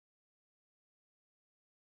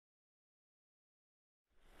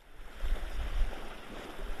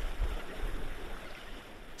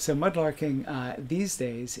So mudlarking these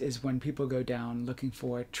days is when people go down looking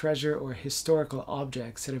for treasure or historical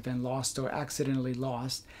objects that have been lost or accidentally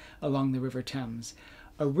lost along the River Thames.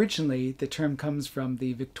 Originally, the term comes from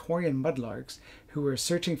the Victorian mudlarks who were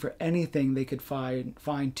searching for anything they could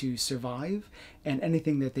find to survive and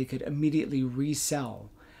anything that they could immediately resell.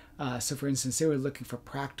 So for instance, they were looking for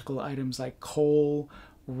practical items like coal,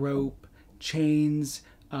 rope, chains,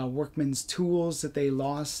 workmen's tools that they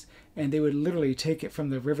lost, and they would literally take it from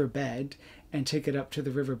the riverbed and take it up to the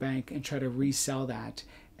riverbank and try to resell that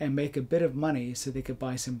and make a bit of money so they could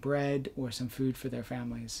buy some bread or some food for their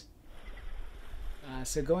families.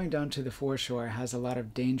 So going down to the foreshore has a lot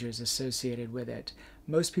of dangers associated with it.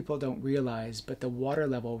 Most people don't realize, but the water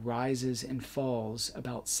level rises and falls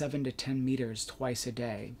about 7 to 10 meters twice a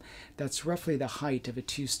day. That's roughly the height of a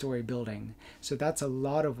two-story building. So that's a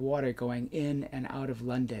lot of water going in and out of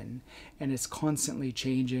London, and it's constantly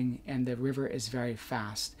changing, and the river is very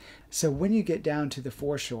fast. So when you get down to the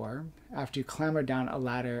foreshore, after you clamber down a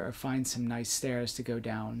ladder or find some nice stairs to go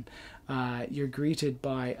down, you're greeted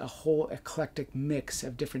by a whole eclectic mix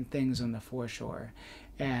of different things on the foreshore.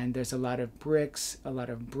 And there's a lot of bricks, a lot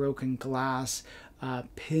of broken glass,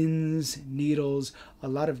 pins, needles, a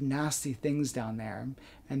lot of nasty things down there.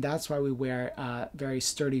 And that's why we wear very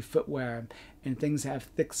sturdy footwear and things that have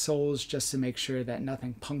thick soles just to make sure that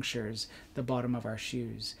nothing punctures the bottom of our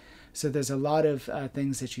shoes. So there's a lot of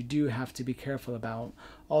things that you do have to be careful about.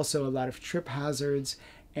 Also a lot of trip hazards,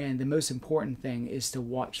 and the most important thing is to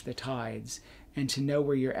watch the tides and to know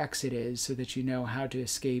where your exit is so that you know how to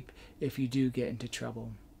escape if you do get into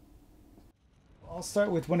trouble. I'll start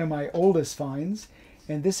with one of my oldest finds,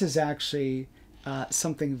 and this is actually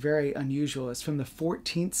something very unusual. It's from the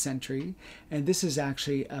 14th century, and this is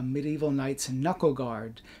actually a medieval knight's knuckle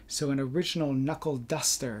guard, so an original knuckle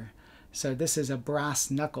duster. So this is a brass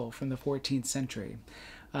knuckle from the 14th century.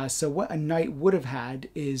 So what a knight would have had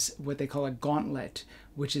is what they call a gauntlet,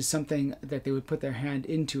 which is something that they would put their hand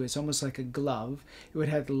into. It's almost like a glove. It would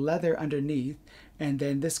have leather underneath, and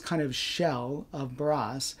then this kind of shell of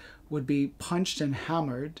brass would be punched and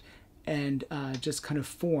hammered and just kind of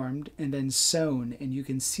formed and then sewn. And you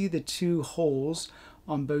can see the two holes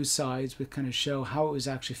on both sides which kind of show how it was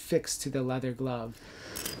actually fixed to the leather glove.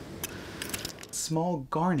 Small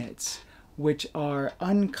garnets, which are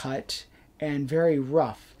uncut and very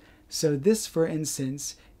rough. So this, for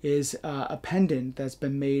instance, is a pendant that's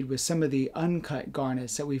been made with some of the uncut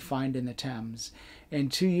garnets that we find in the Thames.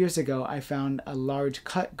 And 2 years ago, I found a large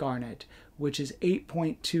cut garnet, which is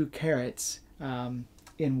 8.2 carats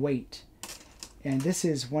in weight. And this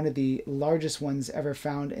is one of the largest ones ever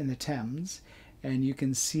found in the Thames. And you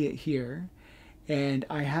can see it here. And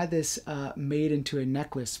I had this made into a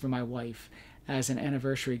necklace for my wife as an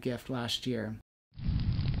anniversary gift last year.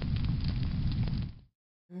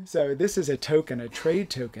 So this is a token, a trade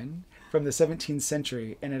token from the 17th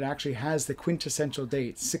century, and it actually has the quintessential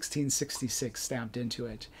date, 1666, stamped into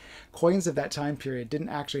it. Coins of that time period didn't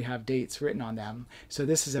actually have dates written on them, so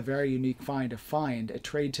this is a very unique find to find a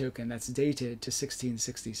trade token that's dated to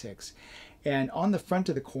 1666. And on the front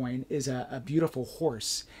of the coin is a beautiful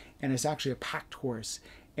horse, and it's actually a packed horse.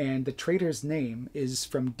 And the trader's name is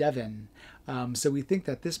from Devon. So we think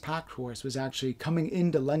that this pack horse was actually coming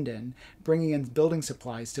into London, bringing in building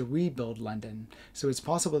supplies to rebuild London. So it's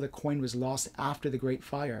possible the coin was lost after the Great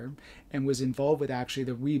Fire and was involved with actually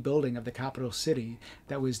the rebuilding of the capital city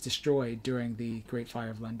that was destroyed during the Great Fire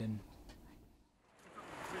of London.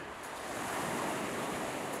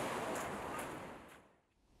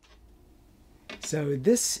 So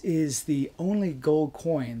this is the only gold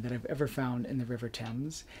coin that I've ever found in the River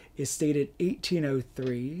Thames. It's dated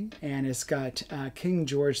 1803, and it's got King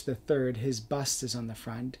George III, his bust is on the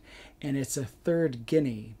front, and it's a third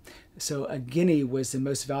guinea. So a guinea was the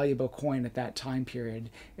most valuable coin at that time period,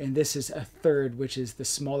 and this is a third, which is the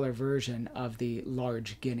smaller version of the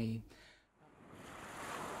large guinea.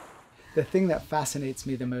 The thing that fascinates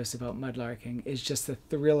me the most about mudlarking is just the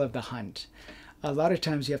thrill of the hunt. A lot of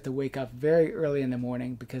times you have to wake up very early in the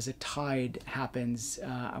morning because a tide happens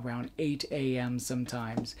around 8 a.m.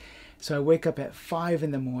 sometimes. So I wake up at 5 in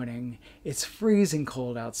the morning. It's freezing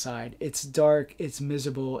cold outside. It's dark, it's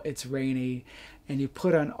miserable, it's rainy, and you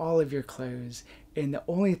put on all of your clothes. And the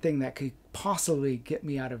only thing that could possibly get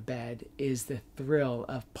me out of bed is the thrill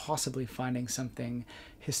of possibly finding something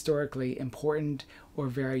historically important or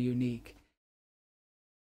very unique.